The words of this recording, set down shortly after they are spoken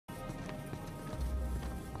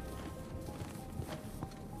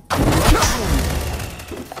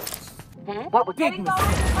What would big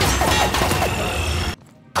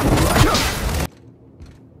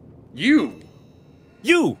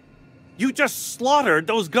You just slaughtered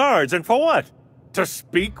those guards, and for what? To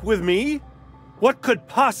speak with me? What could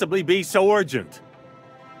possibly be so urgent?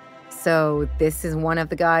 So, this is one of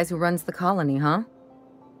the guys who runs the colony, huh?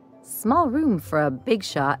 Small room for a big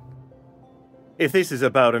shot. If this is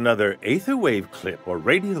about another aetherwave clip or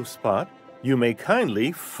radio spot, you may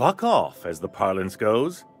kindly fuck off, as the parlance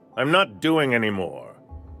goes. I'm not doing any more.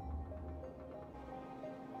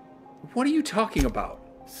 What are you talking about?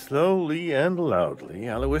 Slowly and loudly,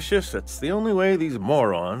 Aloysius. That's the only way these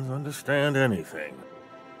morons understand anything.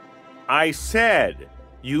 I said,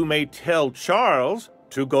 you may tell Charles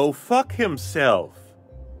to go fuck himself.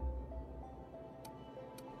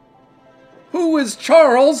 Who is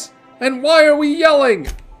Charles? And why are we yelling?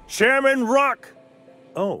 Chairman Rock!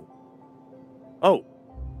 Oh,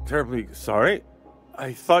 terribly sorry.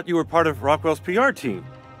 I thought you were part of Rockwell's PR team.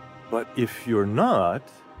 But if you're not,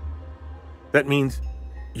 that means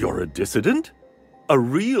you're a dissident? A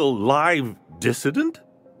real live dissident?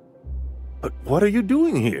 But what are you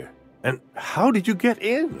doing here? And how did you get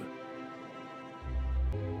in?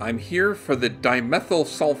 I'm here for the dimethyl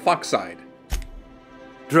sulfoxide.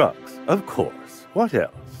 Drugs, of course. What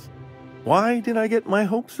else? Why did I get my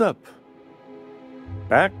hopes up?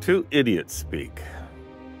 Back to idiot speak.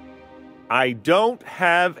 I don't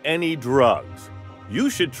have any drugs. You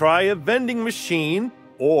should try a vending machine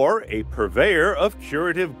or a purveyor of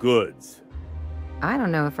curative goods. I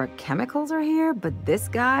don't know if our chemicals are here, but this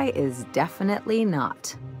guy is definitely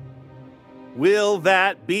not. Will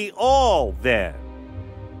that be all, then?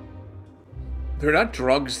 They're not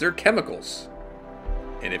drugs, they're chemicals.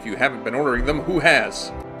 And if you haven't been ordering them, who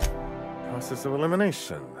has? Process of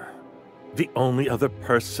elimination. The only other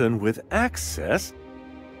person with access?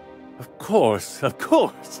 Of course.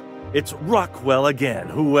 It's Rockwell again.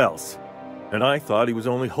 Who else? And I thought he was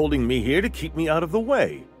only holding me here to keep me out of the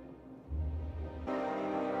way.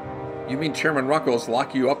 You mean Chairman Rockwell's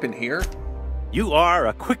lock you up in here? You are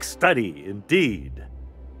a quick study, indeed.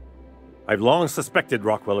 I've long suspected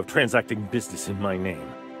Rockwell of transacting business in my name,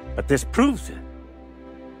 but this proves it.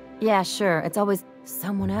 Yeah, sure. It's always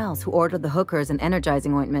someone else who ordered the hookers and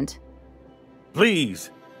energizing ointment.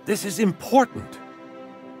 Please, this is important.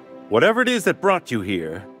 Whatever it is that brought you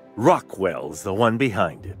here, Rockwell's the one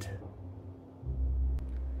behind it.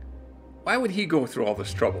 Why would he go through all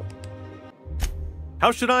this trouble?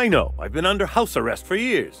 How should I know? I've been under house arrest for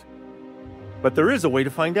years. But there is a way to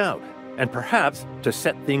find out, and perhaps to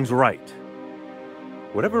set things right.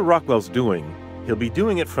 Whatever Rockwell's doing, he'll be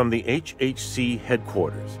doing it from the HHC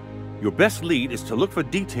headquarters. Your best lead is to look for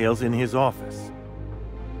details in his office.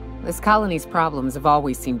 This colony's problems have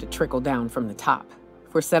always seemed to trickle down from the top.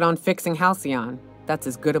 If we're set on fixing Halcyon, that's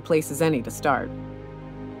as good a place as any to start.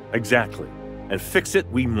 Exactly. And fix it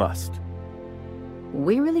we must.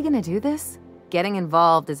 We really gonna do this? Getting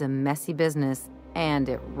involved is a messy business, and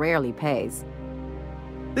it rarely pays.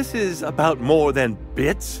 This is about more than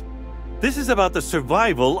bits. This is about the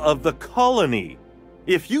survival of the colony.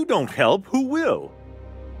 If you don't help, who will?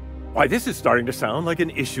 Why, this is starting to sound like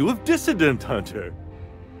an issue of Dissident Hunter.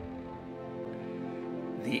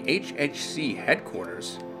 The HHC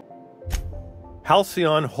headquarters?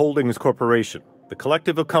 Halcyon Holdings Corporation, the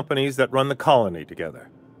collective of companies that run the colony together.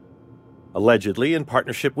 Allegedly in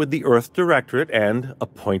partnership with the Earth Directorate and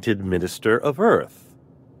appointed Minister of Earth.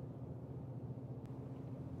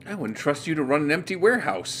 I wouldn't trust you to run an empty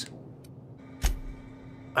warehouse.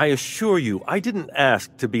 I assure you, I didn't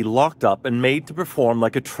ask to be locked up and made to perform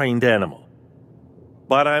like a trained animal.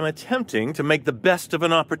 But I'm attempting to make the best of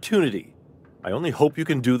an opportunity. I only hope you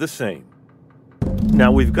can do the same.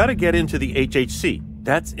 Now, we've got to get into the HHC.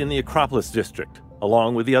 That's in the Acropolis District,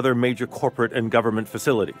 along with the other major corporate and government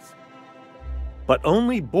facilities. But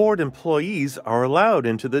only board employees are allowed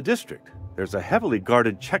into the district. There's a heavily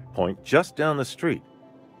guarded checkpoint just down the street.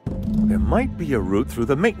 There might be a route through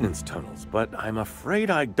the maintenance tunnels, but I'm afraid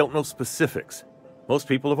I don't know specifics. Most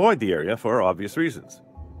people avoid the area for obvious reasons.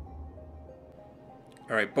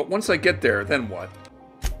 Alright, but once I get there, then what?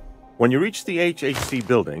 When you reach the HHC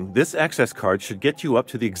building, this access card should get you up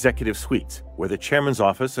to the executive suites, where the chairman's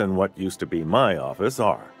office and what used to be my office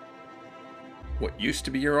are. What used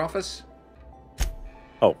to be your office?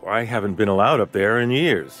 Oh, I haven't been allowed up there in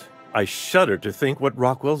years. I shudder to think what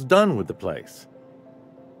Rockwell's done with the place.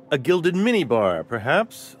 A gilded minibar,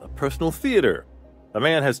 perhaps? A personal theater. The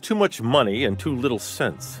man has too much money and too little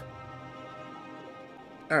sense.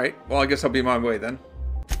 Alright, well I guess I'll be on my way then.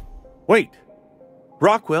 Wait!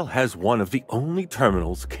 Rockwell has one of the only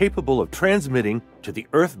terminals capable of transmitting to the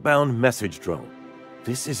Earthbound message drone.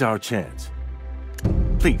 This is our chance.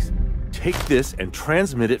 Please, take this and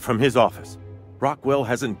transmit it from his office. Rockwell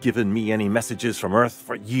hasn't given me any messages from Earth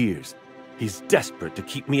for years. He's desperate to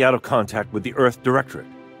keep me out of contact with the Earth Directorate.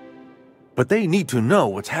 But they need to know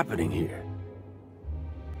what's happening here.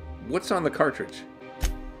 What's on the cartridge?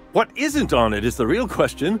 What isn't on it is the real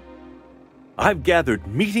question. I've gathered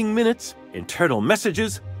meeting minutes, internal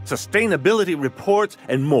messages, sustainability reports,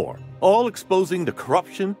 and more, all exposing the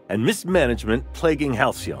corruption and mismanagement plaguing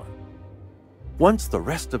Halcyon. Once the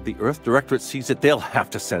rest of the Earth Directorate sees it, they'll have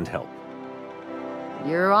to send help.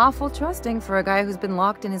 You're awful trusting for a guy who's been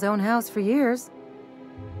locked in his own house for years.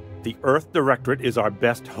 The Earth Directorate is our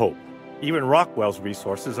best hope. Even Rockwell's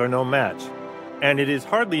resources are no match. And it is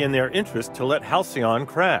hardly in their interest to let Halcyon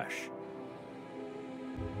crash.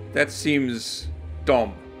 That seems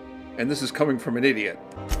dumb. And this is coming from an idiot.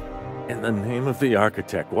 In the name of the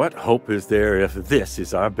Architect, what hope is there if this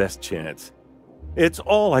is our best chance? It's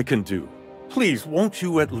all I can do. Please, won't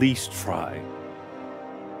you at least try?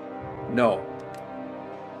 No.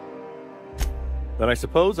 Then I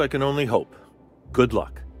suppose I can only hope. Good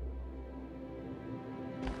luck.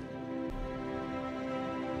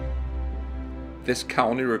 This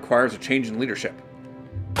colony requires a change in leadership.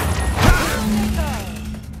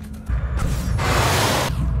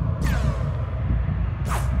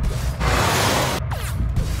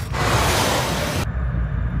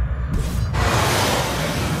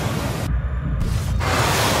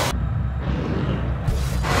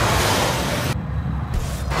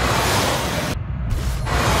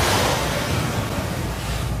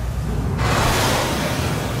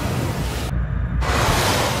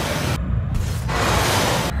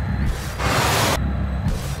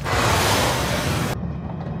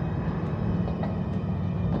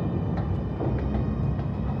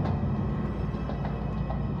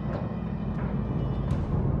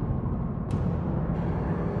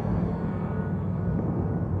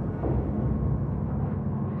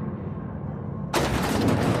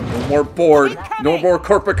 No more board. No more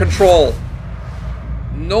corporate control.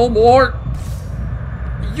 No more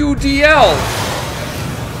UDL.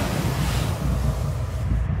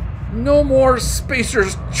 No more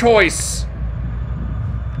Spacer's Choice.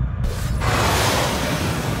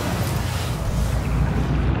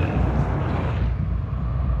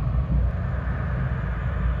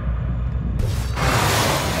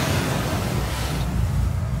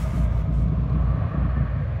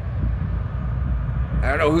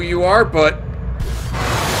 I don't know who you are, but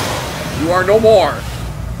you are no more.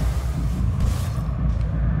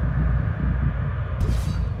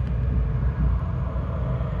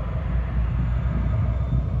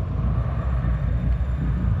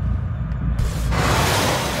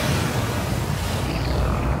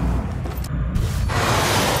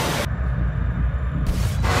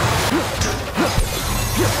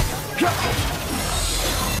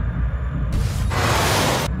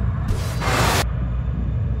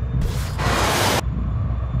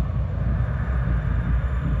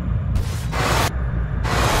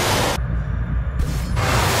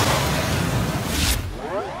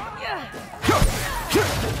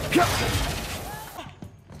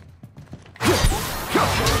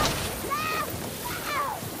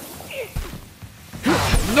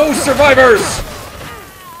 No survivors!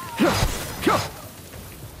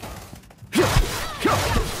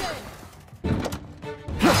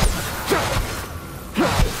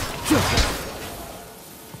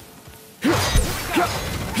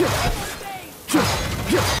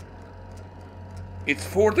 It's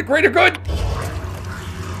for the greater good!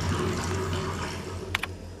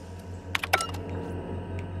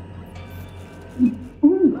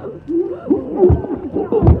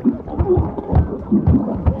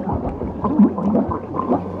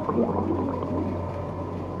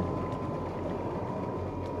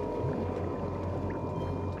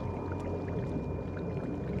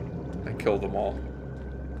 I killed them all.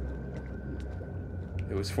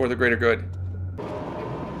 It was for the greater good.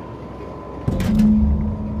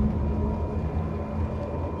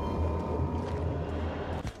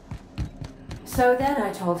 So then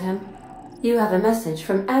I told him, you have a message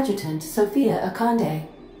from Adjutant Sophia Akande.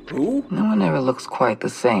 Who? No one ever looks quite the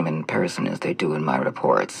same in person as they do in my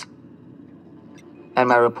reports. And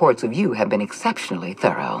my reports of you have been exceptionally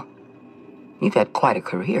thorough. You've had quite a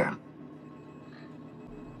career.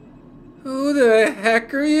 Who the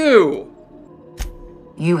heck are you?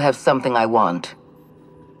 You have something I want.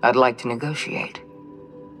 I'd like to negotiate.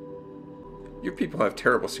 Your people have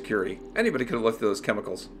terrible security. Anybody could have lifted those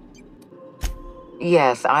chemicals.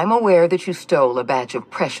 Yes, I'm aware that you stole a batch of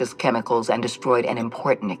precious chemicals and destroyed an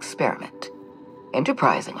important experiment.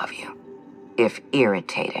 Enterprising of you, if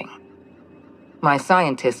irritating. My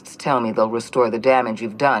scientists tell me they'll restore the damage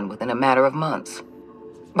you've done within a matter of months.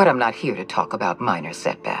 But I'm not here to talk about minor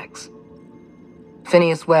setbacks.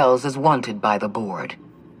 Phineas Wells is wanted by the board.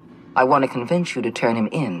 I want to convince you to turn him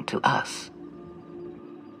in to us.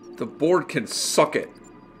 The board can suck it.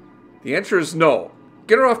 The answer is no.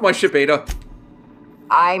 Get her off my ship, Ada.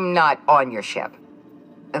 I'm not on your ship.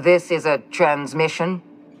 This is a transmission.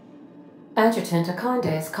 Adjutant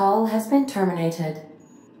Akonde's call has been terminated.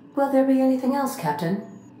 Will there be anything else, Captain?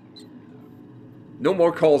 No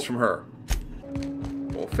more calls from her.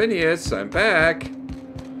 Well, Phineas, I'm back.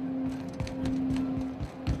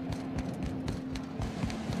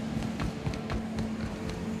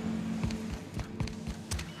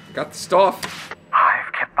 Got the stuff.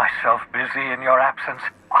 I've kept myself busy in your absence,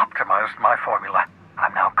 optimized my formula.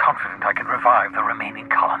 I'm now confident I can revive the remaining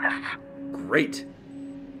colonists. Great.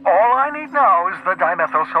 All I need now is the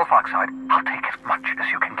dimethyl sulfoxide. I'll take as much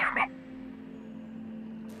as you can give me.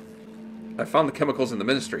 I found the chemicals in the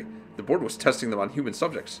Ministry. The board was testing them on human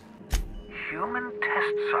subjects. Human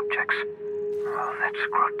test subjects? Oh, that's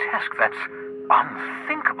grotesque. That's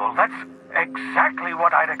unthinkable. That's exactly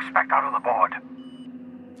what I'd expect out of the board.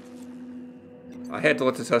 I had to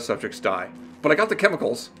let the test subjects die. But I got the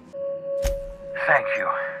chemicals. Thank you.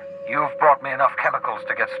 You've brought me enough chemicals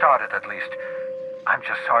to get started, at least. I'm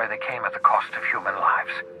just sorry they came at the cost of human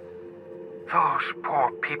lives. Those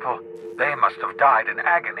poor people, they must have died in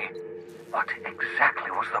agony. What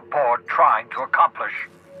exactly was the board trying to accomplish?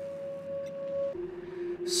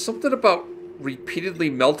 Something about repeatedly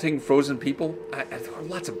melting frozen people? There are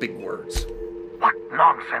lots of big words. What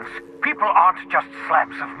nonsense! People aren't just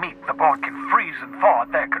slabs of meat the board can freeze and thaw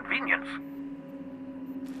at their convenience.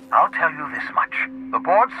 I'll tell you this much. The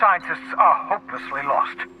board scientists are hopelessly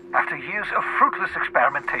lost. After years of fruitless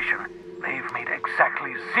experimentation, they've made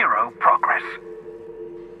exactly zero progress.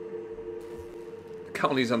 The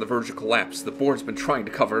colony's on the verge of collapse. The board's been trying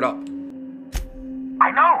to cover it up.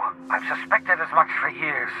 I know! I've suspected as much for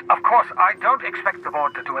years. Of course, I don't expect the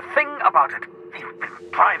board to do a thing about it. They've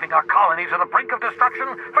been driving our colony to the brink of destruction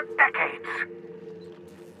for decades.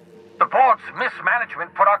 The board's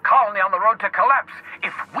mismanagement put our colony on the road to collapse.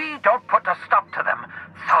 If we don't put a stop to them,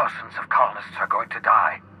 thousands of colonists are going to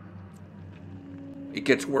die. It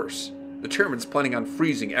gets worse. The chairman's planning on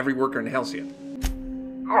freezing every worker in Halcyon.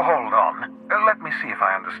 Hold on. Let me see if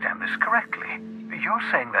I understand this correctly. You're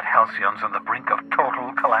saying that Halcyon's on the brink of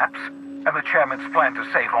total collapse, and the chairman's plan to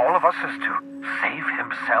save all of us is to save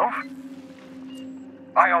himself?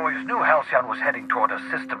 I always knew Halcyon was heading toward a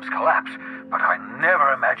systems collapse, but I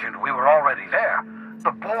never imagined we were already there.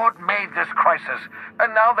 The board made this crisis,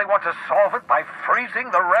 and now they want to solve it by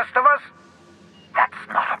freezing the rest of us? That's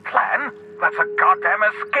not a plan. That's a goddamn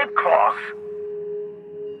escape clause.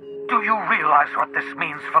 Do you realize what this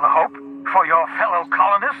means for the Hope? For your fellow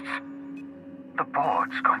colonists? The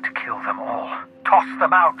board's going to kill them all. Toss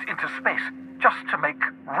them out into space, just to make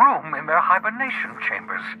room in their hibernation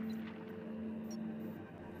chambers.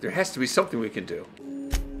 There has to be something we can do.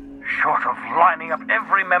 Short of lining up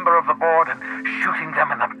every member of the board and shooting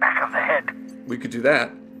them in the back of the head. We could do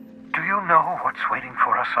that. Do you know what's waiting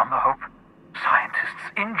for us on the Hope?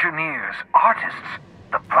 Scientists, engineers, artists,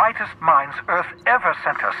 the brightest minds Earth ever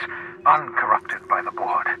sent us, uncorrupted by the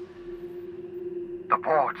board. The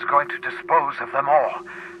board's going to dispose of them all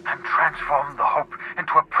and transform the Hope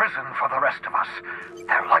into a prison for the rest of us.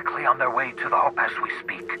 They're likely on their way to the Hope as we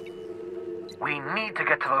speak. We need to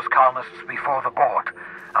get to those colonists before the board.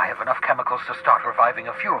 I have enough chemicals to start reviving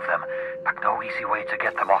a few of them, but no easy way to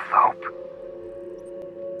get them off the Hope.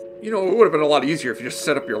 You know, it would have been a lot easier if you just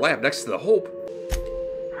set up your lab next to the Hope.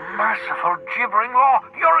 Merciful gibbering law,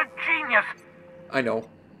 you're a genius! I know.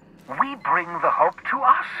 We bring the Hope to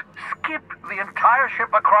us. Skip the entire ship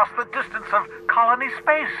across the distance of colony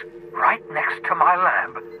space, right next to my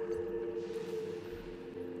lab.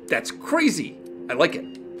 That's crazy! I like it.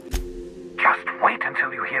 Just wait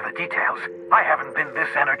until you hear the details. I haven't been this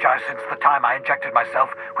energized since the time I injected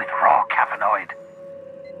myself with raw cavanoid.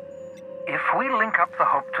 If we link up the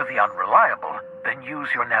Hope to the Unreliable, then use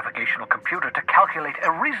your navigational computer to calculate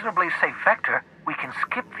a reasonably safe vector, we can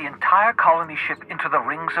skip the entire colony ship into the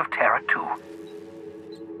rings of Terra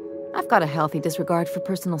 2. I've got a healthy disregard for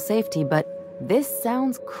personal safety, but this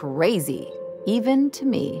sounds crazy, even to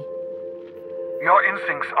me. Your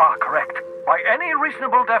instincts are correct. By any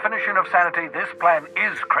reasonable definition of sanity, this plan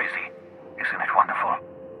is crazy. Isn't it wonderful?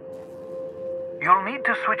 You'll need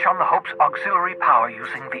to switch on the Hope's auxiliary power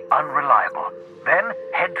using the Unreliable. Then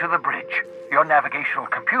head to the bridge. Your navigational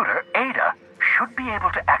computer, Ada, should be able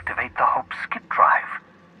to activate the Hope's skip drive.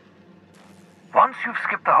 Once you've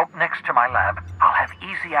skipped the Hope next to my lab, I'll have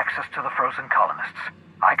easy access to the frozen colonists.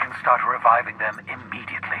 I can start reviving them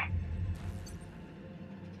immediately.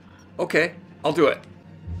 Okay, I'll do it.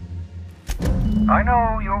 I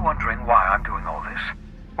know you're wondering why I'm doing all this.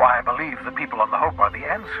 Why I believe the people on the Hope are the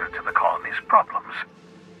answer to the colony's problems.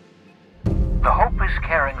 The Hope is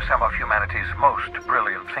carrying some of humanity's most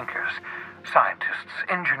brilliant thinkers. Scientists,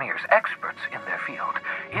 engineers, experts in their field.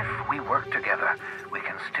 If we work together, we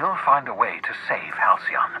can still find a way to save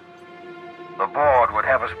Halcyon. The board would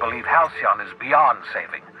have us believe Halcyon is beyond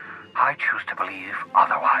saving. I choose to believe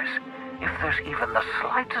otherwise. If there's even the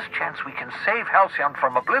slightest chance we can save Halcyon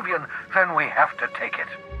from oblivion, then we have to take it.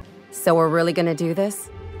 So we're really gonna do this?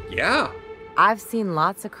 Yeah. I've seen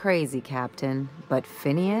lots of crazy, Captain, but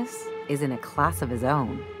Phineas is in a class of his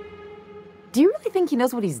own. Do you really think he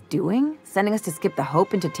knows what he's doing? Sending us to skip the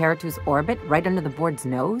Hope into Terra 2's orbit right under the board's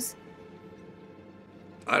nose?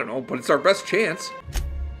 I don't know, but it's our best chance.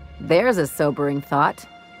 There's a sobering thought.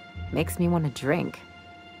 Makes me want to drink.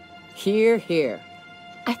 Here, here.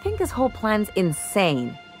 I think this whole plan's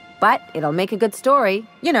insane. But it'll make a good story,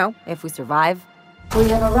 you know, if we survive. We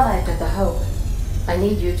have arrived at the Hope. I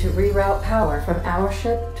need you to reroute power from our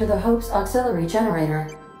ship to the Hope's auxiliary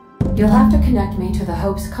generator. You'll have to connect me to the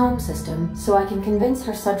Hope's comm system so I can convince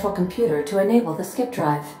her central computer to enable the skip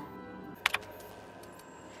drive.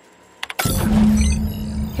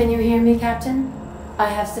 Can you hear me, Captain? I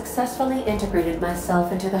have successfully integrated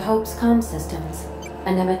myself into the Hope's comm systems,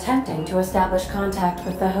 and am attempting to establish contact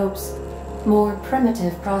with the Hope's more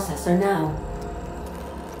primitive processor now.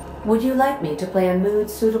 Would you like me to play a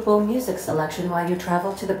mood-suitable music selection while you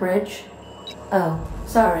travel to the bridge? Oh,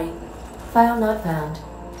 sorry. File not found.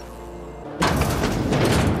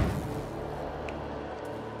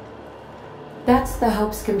 That's the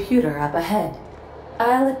Hope's computer up ahead.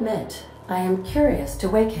 I'll admit, I am curious to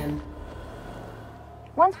wake him.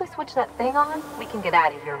 Once we switch that thing on, we can get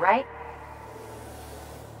out of here, right?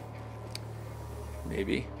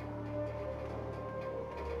 Maybe.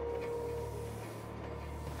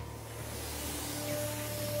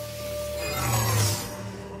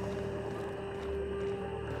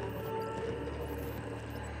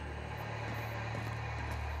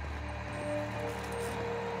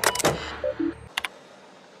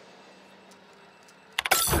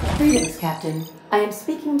 Greetings, Captain. I am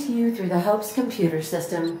speaking to you through the Hope's computer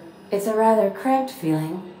system. It's a rather cramped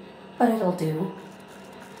feeling, but it'll do.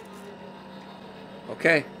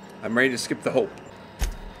 Okay, I'm ready to skip the Hope.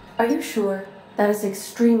 Are you sure? That is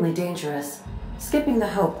extremely dangerous. Skipping the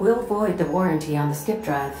Hope will void the warranty on the skip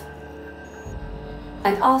drive.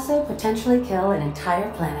 And also potentially kill an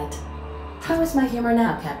entire planet. How is my humor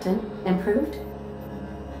now, Captain? Improved?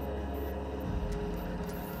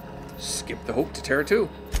 Skip the Hope to Terra 2.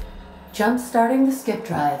 Jump-starting the skip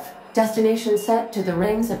drive. Destination set to the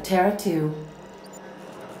rings of Terra 2.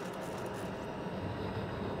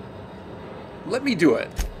 Let me do it.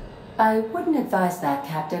 I wouldn't advise that,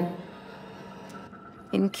 Captain.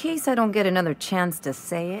 In case I don't get another chance to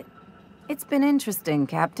say it, it's been interesting,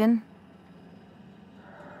 Captain.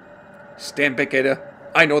 Stand back, Ada.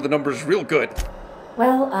 I know the numbers real good.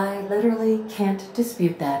 Well, I literally can't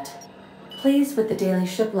dispute that. Please with the daily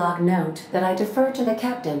ship log note that I defer to the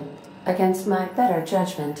Captain against my better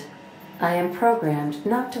judgment. I am programmed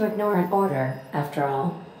not to ignore an order, after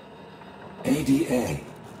all. ADA,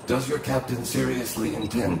 does your captain seriously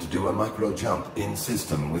intend to do a micro-jump in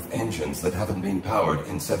system with engines that haven't been powered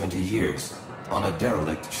in 70 years on a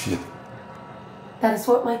derelict ship? That is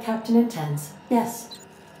what my captain intends, yes.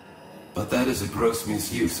 But that is a gross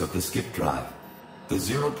misuse of the skip drive. The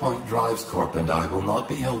Zero Point Drives Corp and I will not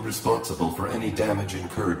be held responsible for any damage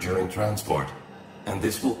incurred during transport, and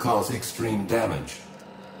this will cause extreme damage.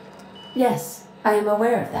 Yes, I am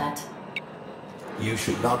aware of that. You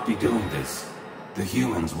should not be doing this. The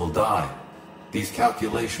humans will die. These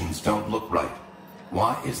calculations don't look right.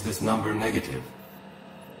 Why is this number negative?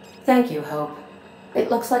 Thank you, Hope.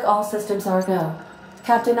 It looks like all systems are go.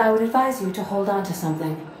 Captain, I would advise you to hold on to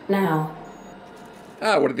something. Now.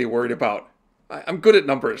 What are they worried about? I'm good at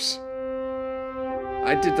numbers.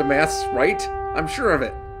 I did the maths right. I'm sure of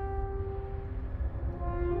it.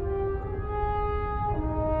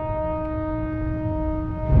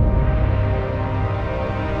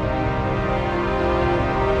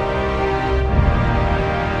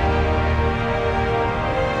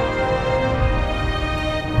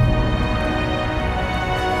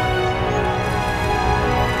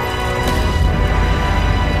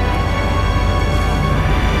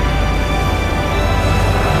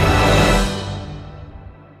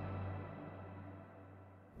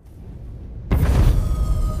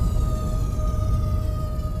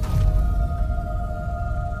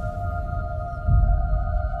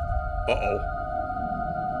 Uh-oh.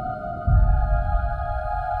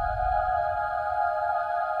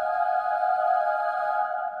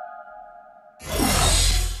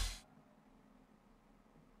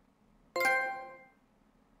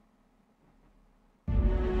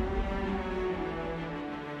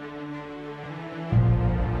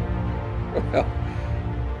 Well,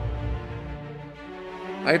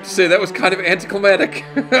 I have to say that was kind of anticlimactic.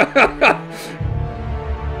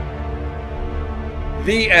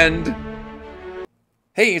 The end.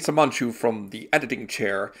 Hey, it's Amanchu from the editing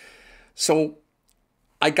chair. So,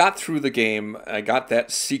 I got through the game. I got that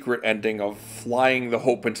secret ending of flying the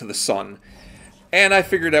Hope into the sun. And I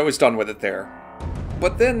figured I was done with it there.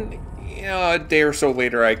 But then, you know, a day or so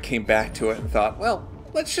later, I came back to it and thought, well,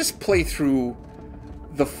 let's just play through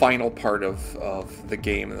the final part of the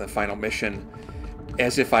game and the final mission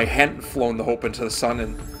as if I hadn't flown the Hope into the sun,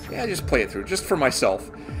 and yeah, just play it through, just for myself.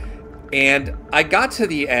 And I got to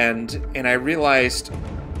the end, and I realized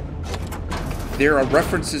there are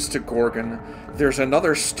references to Gorgon. There's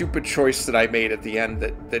another stupid choice that I made at the end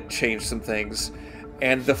that changed some things.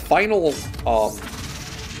 And the final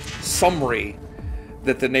summary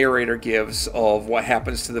that the narrator gives of what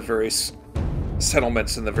happens to the various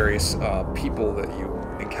settlements and the various people that you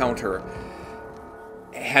encounter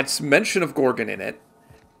had some mention of Gorgon in it.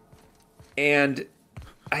 And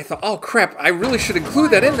I thought, oh crap, I really should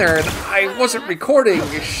include that in there, and I wasn't recording,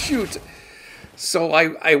 shoot. So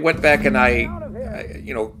I went back and I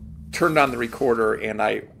you know, turned on the recorder and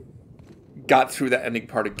I got through that ending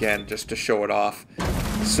part again just to show it off.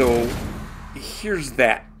 So here's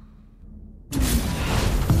that.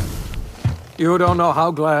 You don't know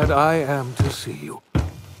how glad I am to see you.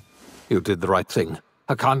 You did the right thing.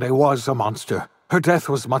 Akande was a monster. Her death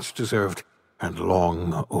was much deserved, and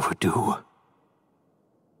long overdue.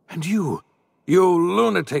 And you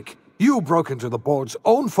lunatic, you broke into the board's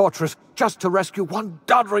own fortress just to rescue one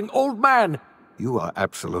doddering old man. You are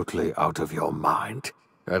absolutely out of your mind,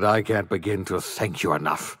 and I can't begin to thank you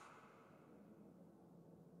enough.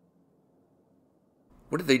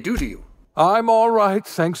 What did they do to you? I'm all right,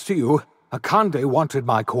 thanks to you. Akande wanted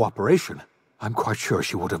my cooperation. I'm quite sure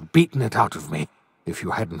she would have beaten it out of me if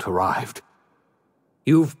you hadn't arrived.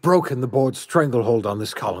 You've broken the board's stranglehold on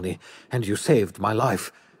this colony, and you saved my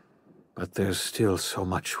life. But there's still so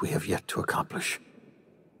much we have yet to accomplish.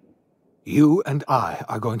 You and I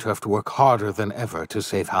are going to have to work harder than ever to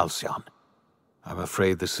save Halcyon. I'm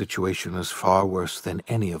afraid the situation is far worse than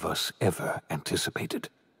any of us ever anticipated.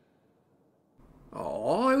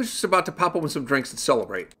 Oh, I was just about to pop open some drinks and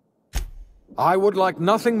celebrate. I would like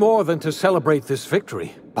nothing more than to celebrate this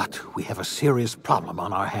victory, but we have a serious problem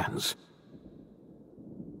on our hands.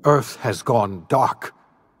 Earth has gone dark.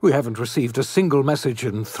 We haven't received a single message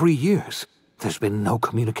in 3 years. There's been no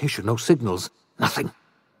communication, no signals, nothing.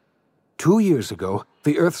 2 years ago,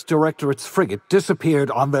 the Earth's Directorate's frigate disappeared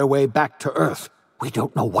on their way back to Earth. We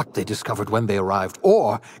don't know what they discovered when they arrived,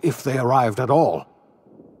 or if they arrived at all.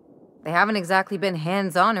 They haven't exactly been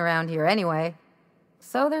hands-on around here anyway.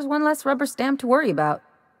 So there's one less rubber stamp to worry about.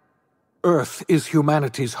 Earth is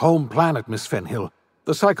humanity's home planet, Miss Fenhill.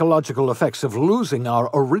 The psychological effects of losing our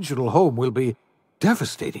original home will be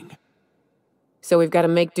devastating. So we've got to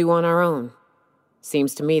make do on our own.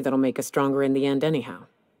 Seems to me that'll make us stronger in the end anyhow.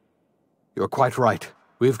 You're quite right.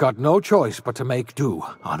 We've got no choice but to make do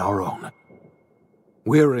on our own.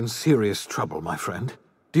 We're in serious trouble, my friend.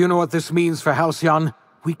 Do you know what this means for Halcyon?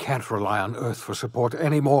 We can't rely on Earth for support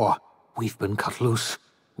anymore. We've been cut loose.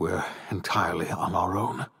 We're entirely on our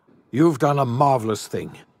own. You've done a marvelous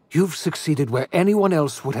thing. You've succeeded where anyone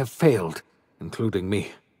else would have failed, including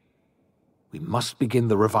me. We must begin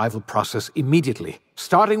the revival process immediately,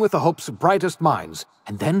 starting with the Hope's brightest minds,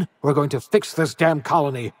 and then we're going to fix this damn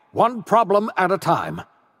colony, one problem at a time.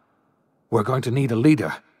 We're going to need a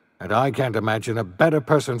leader, and I can't imagine a better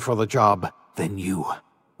person for the job than you.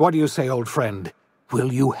 What do you say, old friend?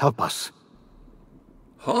 Will you help us?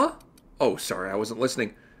 Huh? Oh, sorry, I wasn't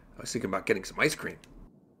listening. I was thinking about getting some ice cream.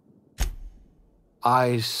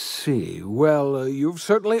 I see. Well, you've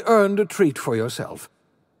certainly earned a treat for yourself.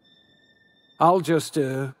 I'll just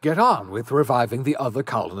get on with reviving the other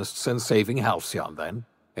colonists and saving Halcyon, then.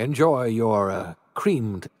 Enjoy your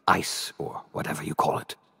creamed ice, or whatever you call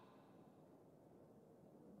it.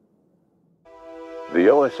 The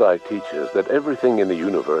OSI teaches that everything in the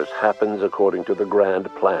universe happens according to the grand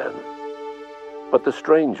plan. But the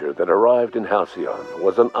stranger that arrived in Halcyon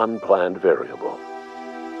was an unplanned variable.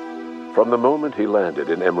 From the moment he landed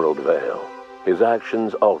in Emerald Vale, his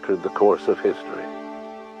actions altered the course of history.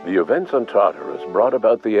 The events on Tartarus brought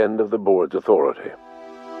about the end of the board's authority.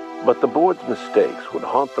 But the board's mistakes would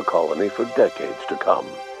haunt the colony for decades to come.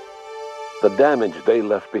 The damage they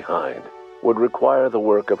left behind would require the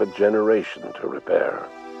work of a generation to repair.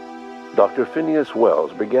 Dr. Phineas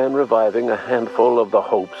Wells began reviving a handful of the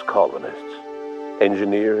Hope's colonists: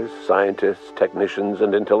 engineers, scientists, technicians,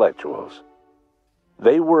 and intellectuals.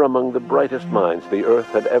 They were among the brightest minds the Earth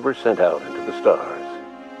had ever sent out into the stars.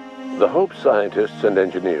 The Hope scientists and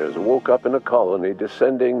engineers woke up in a colony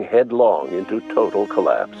descending headlong into total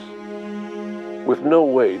collapse. With no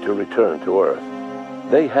way to return to Earth,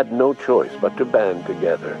 they had no choice but to band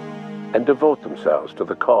together and devote themselves to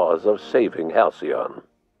the cause of saving Halcyon.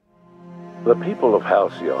 The people of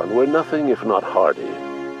Halcyon were nothing if not hardy.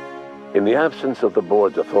 In the absence of the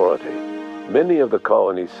board's authority, many of the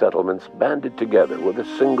colony's settlements banded together with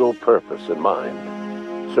a single purpose in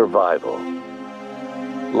mind: survival.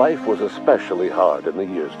 Life was especially hard in the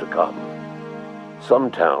years to come.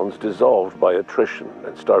 Some towns dissolved by attrition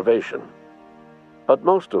and starvation, but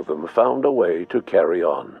most of them found a way to carry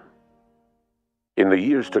on. In the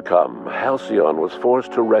years to come, Halcyon was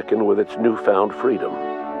forced to reckon with its newfound freedom.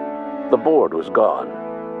 The board was gone,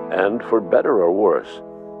 and for better or worse,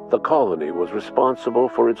 the colony was responsible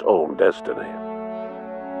for its own destiny.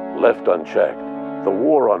 Left unchecked, the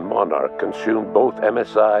war on Monarch consumed both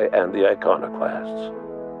MSI and the Iconoclasts.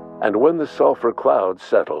 And when the sulfur clouds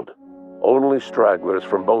settled, only stragglers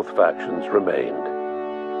from both factions remained.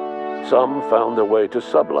 Some found their way to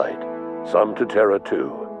Sublight, some to Terra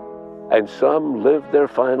 2, and some lived their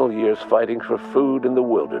final years fighting for food in the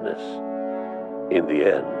wilderness. In the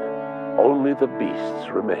end, only the beasts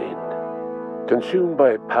remained. Consumed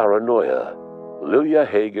by paranoia, Lilia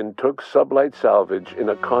Hagen took Sublight Salvage in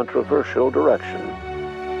a controversial direction,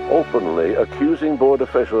 openly accusing board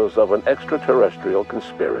officials of an extraterrestrial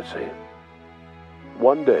conspiracy.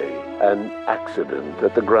 One day, an accident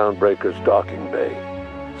at the Groundbreaker's docking bay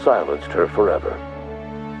silenced her forever.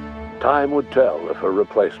 Time would tell if her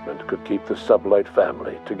replacement could keep the Sublight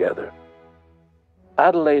family together.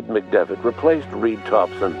 Adelaide McDevitt replaced Reed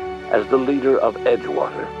Thompson as the leader of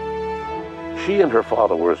Edgewater. She and her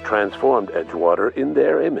followers transformed Edgewater in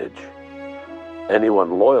their image.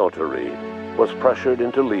 Anyone loyal to Reed was pressured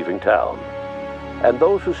into leaving town, and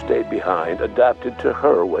those who stayed behind adapted to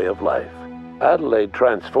her way of life. Adelaide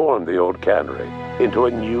transformed the old cannery into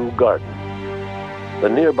a new garden. The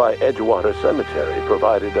nearby Edgewater Cemetery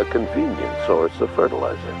provided a convenient source of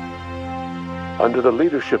fertilizer. Under the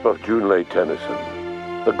leadership of Junlei Tennyson,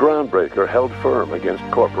 the Groundbreaker held firm against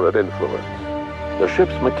corporate influence. The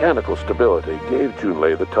ship's mechanical stability gave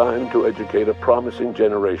Junlei the time to educate a promising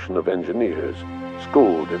generation of engineers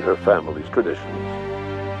schooled in her family's traditions.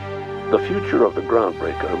 The future of the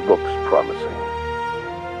Groundbreaker looks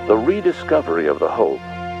promising. The rediscovery of the Hope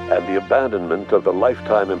and the abandonment of the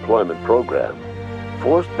lifetime employment program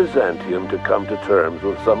forced Byzantium to come to terms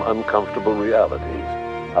with some uncomfortable realities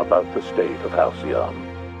about the state of Halcyon.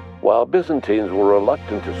 While Byzantines were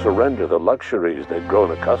reluctant to surrender the luxuries they'd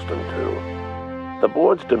grown accustomed to, the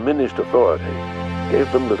board's diminished authority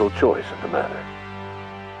gave them little choice in the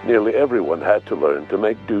matter. Nearly everyone had to learn to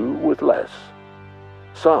make do with less.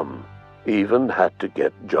 Some even had to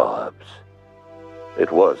get jobs.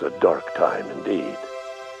 It was a dark time indeed.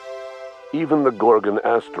 Even the Gorgon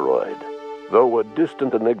asteroid, though a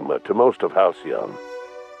distant enigma to most of Halcyon,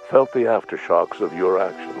 felt the aftershocks of your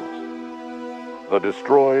actions. The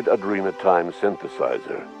destroyed Adrenatime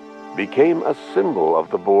synthesizer became a symbol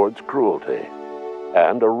of the board's cruelty,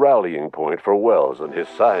 and a rallying point for Wells and his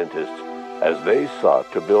scientists as they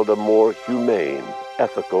sought to build a more humane,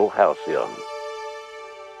 ethical Halcyon.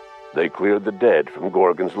 They cleared the dead from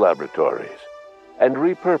Gorgon's laboratories and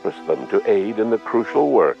repurposed them to aid in the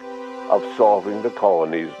crucial work of solving the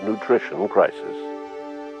colony's nutrition crisis.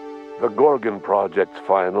 The Gorgon Project's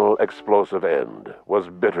final explosive end was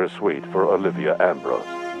bittersweet for Olivia Ambrose.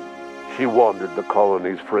 She wandered the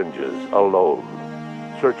colony's fringes alone,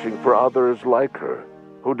 searching for others like her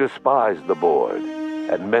who despised the board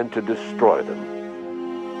and meant to destroy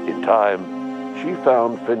them. In time, she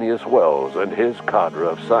found Phineas Wells and his cadre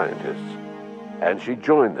of scientists, and she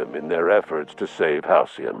joined them in their efforts to save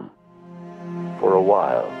Halcyon. For a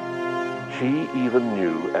while, she even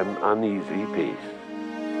knew an uneasy peace.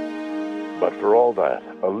 But for all that,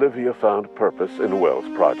 Olivia found purpose in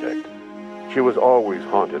Wells' project. She was always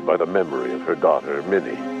haunted by the memory of her daughter,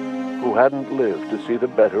 Minnie, who hadn't lived to see the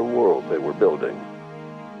better world they were building.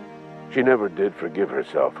 She never did forgive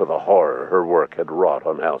herself for the horror her work had wrought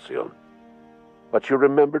on Halcyon. But she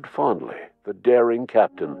remembered fondly the daring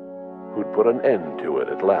captain who'd put an end to it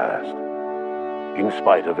at last. In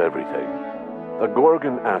spite of everything, the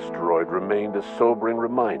Gorgon asteroid remained a sobering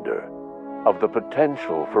reminder of the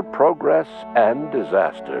potential for progress and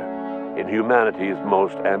disaster in humanity's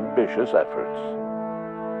most ambitious efforts.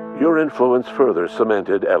 Your influence further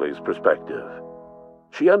cemented Ellie's perspective.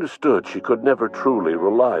 She understood she could never truly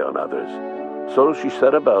rely on others, so she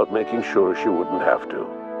set about making sure she wouldn't have to.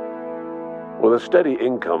 With a steady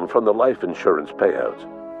income from the life insurance payouts,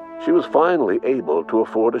 she was finally able to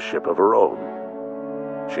afford a ship of her own.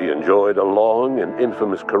 She enjoyed a long and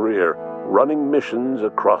infamous career running missions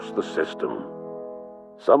across the system.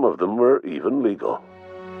 Some of them were even legal.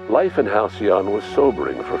 Life in Halcyon was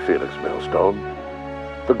sobering for Felix Millstone.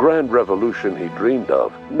 The grand revolution he dreamed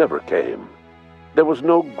of never came. There was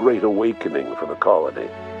no great awakening for the colony,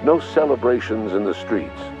 no celebrations in the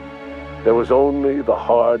streets. There was only the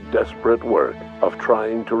hard, desperate work of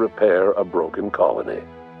trying to repair a broken colony.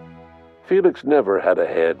 Felix never had a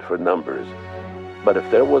head for numbers, but if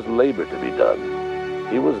there was labor to be done,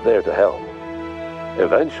 he was there to help.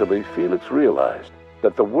 Eventually, Felix realized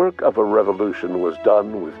that the work of a revolution was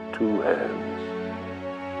done with two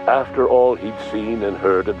hands. After all he'd seen and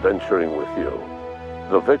heard adventuring with you,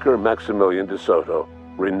 the vicar Maximilian de Soto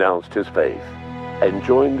renounced his faith and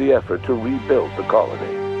joined the effort to rebuild the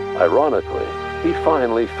colony. Ironically, he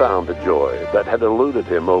finally found the joy that had eluded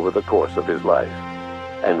him over the course of his life,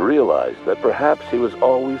 and realized that perhaps he was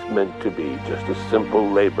always meant to be just a simple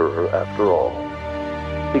laborer after all.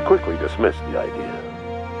 He quickly dismissed the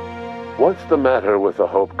idea. Once the matter with the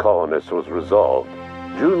Hope colonists was resolved,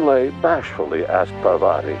 Junlei bashfully asked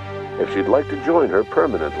Parvati if she'd like to join her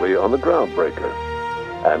permanently on the Groundbreaker,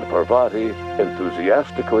 and Parvati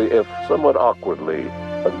enthusiastically, if somewhat awkwardly,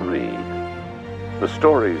 agreed. The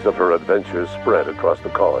stories of her adventures spread across the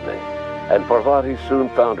colony, and Parvati soon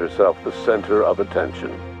found herself the center of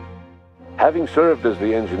attention. Having served as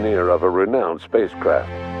the engineer of a renowned spacecraft,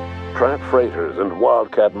 tramp freighters and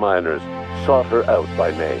wildcat miners sought her out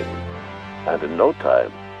by name, and in no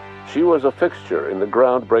time, she was a fixture in the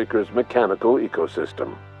Groundbreaker's mechanical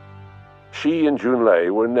ecosystem. She and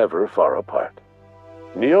Junlei were never far apart.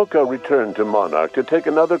 Nyoka returned to Monarch to take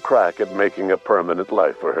another crack at making a permanent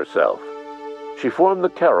life for herself. She formed the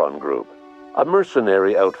Charon Group, a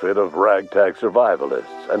mercenary outfit of ragtag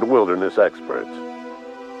survivalists and wilderness experts.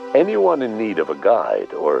 Anyone in need of a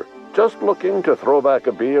guide, or just looking to throw back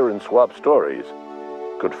a beer and swap stories,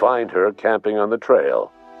 could find her camping on the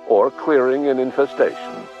trail or clearing an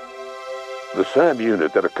infestation. The SAM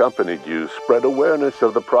unit that accompanied you spread awareness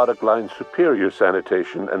of the product line's superior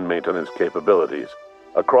sanitation and maintenance capabilities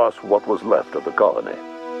across what was left of the colony.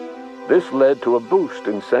 This led to a boost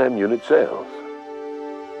in SAM unit sales.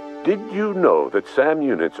 Did you know that SAM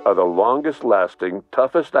units are the longest-lasting,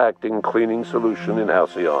 toughest-acting cleaning solution in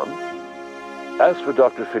Halcyon? As for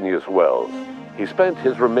Dr. Phineas Wells, he spent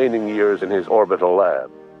his remaining years in his orbital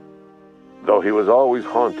lab. Though he was always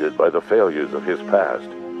haunted by the failures of his past,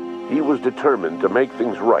 he was determined to make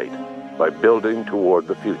things right by building toward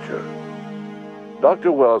the future.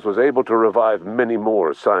 Dr. Wells was able to revive many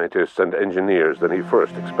more scientists and engineers than he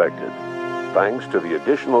first expected, thanks to the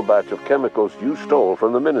additional batch of chemicals you stole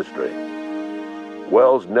from the Ministry.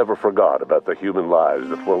 Wells never forgot about the human lives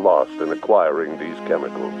that were lost in acquiring these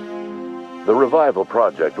chemicals. The revival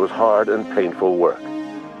project was hard and painful work,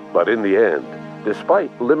 but in the end,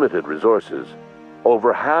 despite limited resources,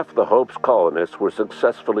 over half the Hope's colonists were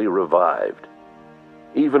successfully revived.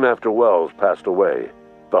 Even after Wells passed away,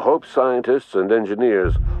 the Hope scientists and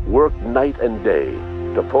engineers worked night and day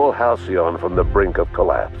to pull Halcyon from the brink of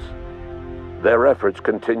collapse. Their efforts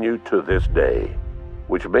continue to this day,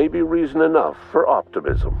 which may be reason enough for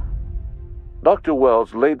optimism. Dr.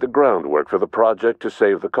 Wells laid the groundwork for the project to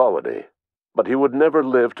save the colony, but he would never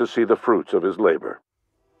live to see the fruits of his labor.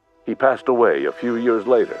 He passed away a few years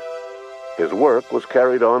later. His work was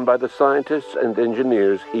carried on by the scientists and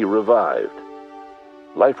engineers he revived.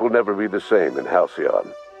 Life will never be the same in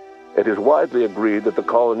Halcyon. It is widely agreed that the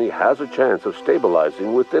colony has a chance of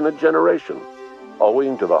stabilizing within a generation,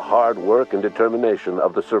 owing to the hard work and determination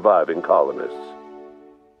of the surviving colonists.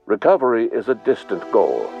 Recovery is a distant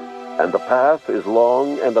goal, and the path is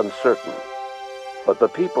long and uncertain. But the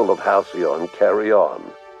people of Halcyon carry on,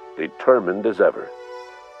 determined as ever.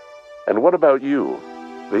 And what about you,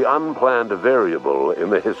 the unplanned variable in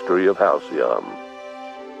the history of Halcyon?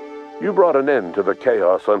 You brought an end to the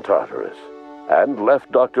chaos on Tartarus, and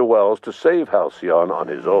left Dr. Wells to save Halcyon on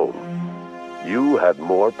his own. You had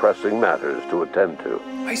more pressing matters to attend to.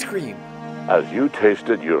 Ice cream! As you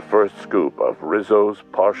tasted your first scoop of Rizzo's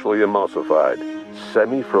partially emulsified,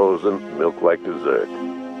 semi-frozen milk-like dessert,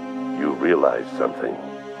 you realized something.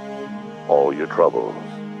 All your troubles,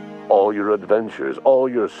 all your adventures, all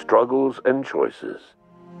your struggles and choices,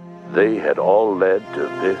 they had all led to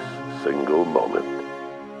this single moment.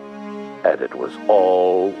 and it was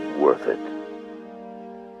all worth it.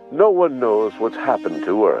 No one knows what's happened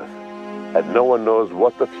to Earth, and no one knows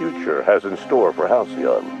what the future has in store for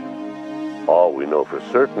Halcyon. All we know for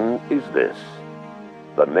certain is this: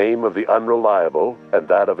 the name of the Unreliable and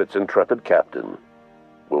that of its intrepid captain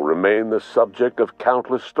will remain the subject of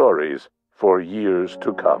countless stories for years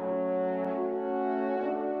to come.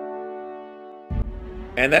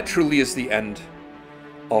 And that truly is the end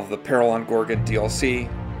of the Peril on Gorgon DLC.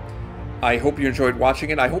 I hope you enjoyed watching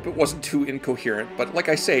it. I hope it wasn't too incoherent, but like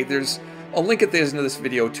I say, there's a link at the end of this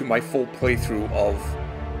video to my full playthrough of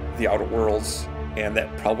The Outer Worlds, and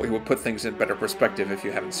that probably would put things in better perspective if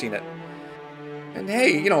you haven't seen it. And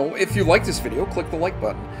hey, you know, if you like this video, click the like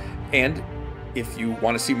button. And if you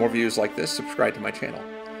want to see more videos like this, subscribe to my channel.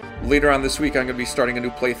 Later on this week, I'm going to be starting a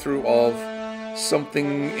new playthrough of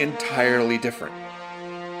something entirely different.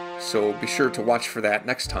 So be sure to watch for that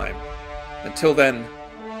next time. Until then,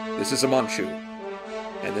 this is Amanchu,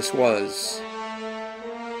 and this was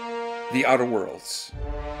The Outer Worlds,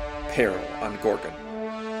 Peril on Gorgon.